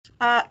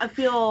I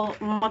feel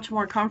much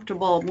more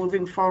comfortable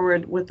moving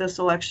forward with this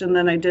election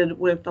than I did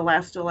with the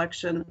last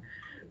election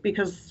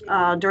because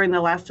during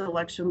the last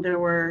election there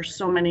were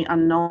so many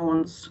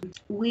unknowns.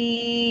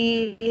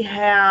 We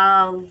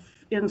have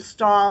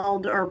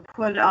installed or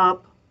put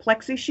up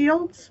plexi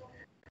shields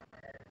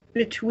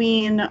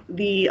between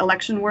the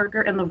election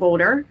worker and the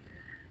voter.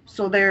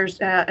 So there's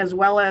as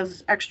well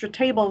as extra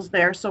tables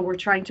there. So we're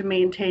trying to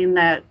maintain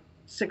that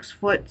 6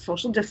 foot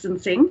social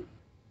distancing.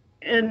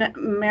 In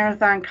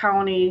Marathon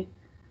County,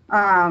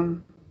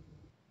 our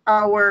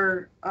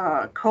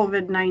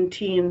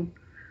COVID-19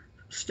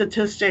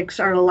 statistics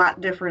are a lot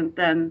different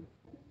than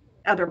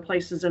other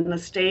places in the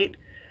state.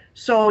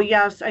 So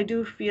yes, I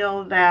do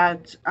feel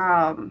that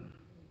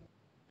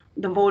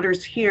the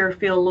voters here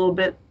feel a little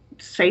bit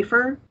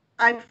safer.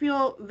 I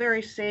feel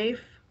very safe.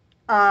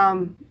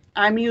 I'm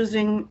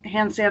using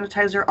hand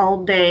sanitizer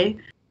all day.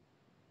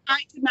 I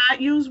did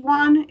not use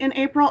one in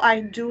April.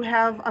 I do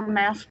have a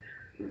mask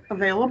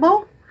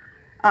available.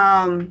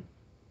 Um,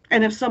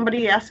 and if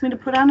somebody asks me to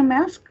put on a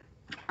mask,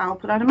 I'll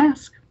put on a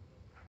mask.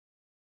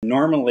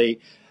 Normally,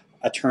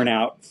 a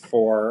turnout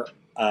for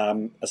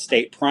a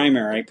state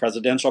primary,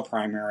 presidential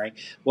primary,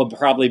 will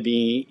probably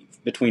be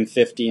between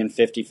 50 and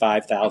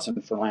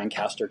 55,000 for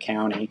Lancaster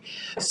County.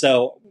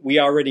 So we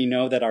already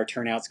know that our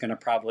turnout's going to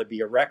probably be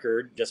a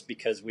record just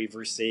because we've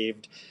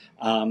received,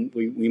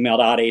 we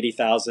mailed out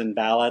 80,000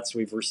 ballots.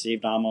 We've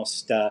received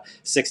almost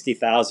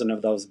 60,000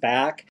 of those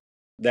back.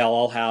 They'll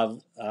all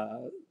have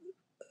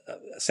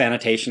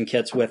sanitation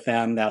kits with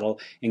them.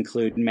 That'll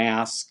include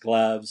masks,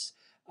 gloves,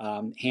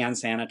 hand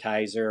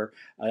sanitizer,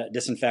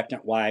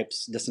 disinfectant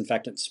wipes,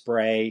 disinfectant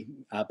spray,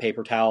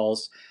 paper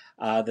towels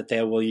that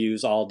they will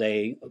use all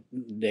day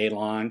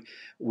long.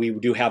 We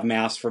do have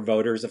masks for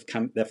voters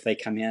if they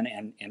come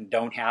in and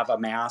don't have a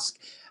mask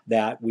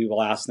that we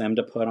will ask them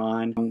to put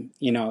on.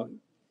 You know,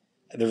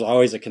 there's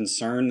always a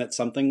concern that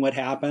something would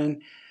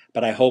happen,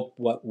 but I hope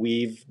what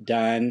we've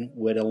done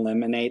would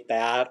eliminate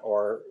that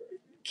or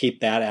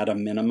keep that at a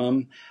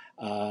minimum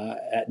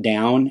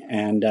down.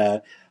 And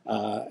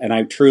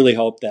I truly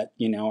hope that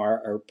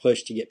our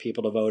push to get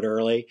people to vote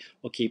early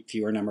will keep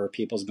fewer number of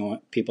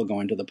people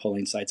going to the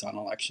polling sites on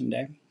election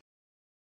day.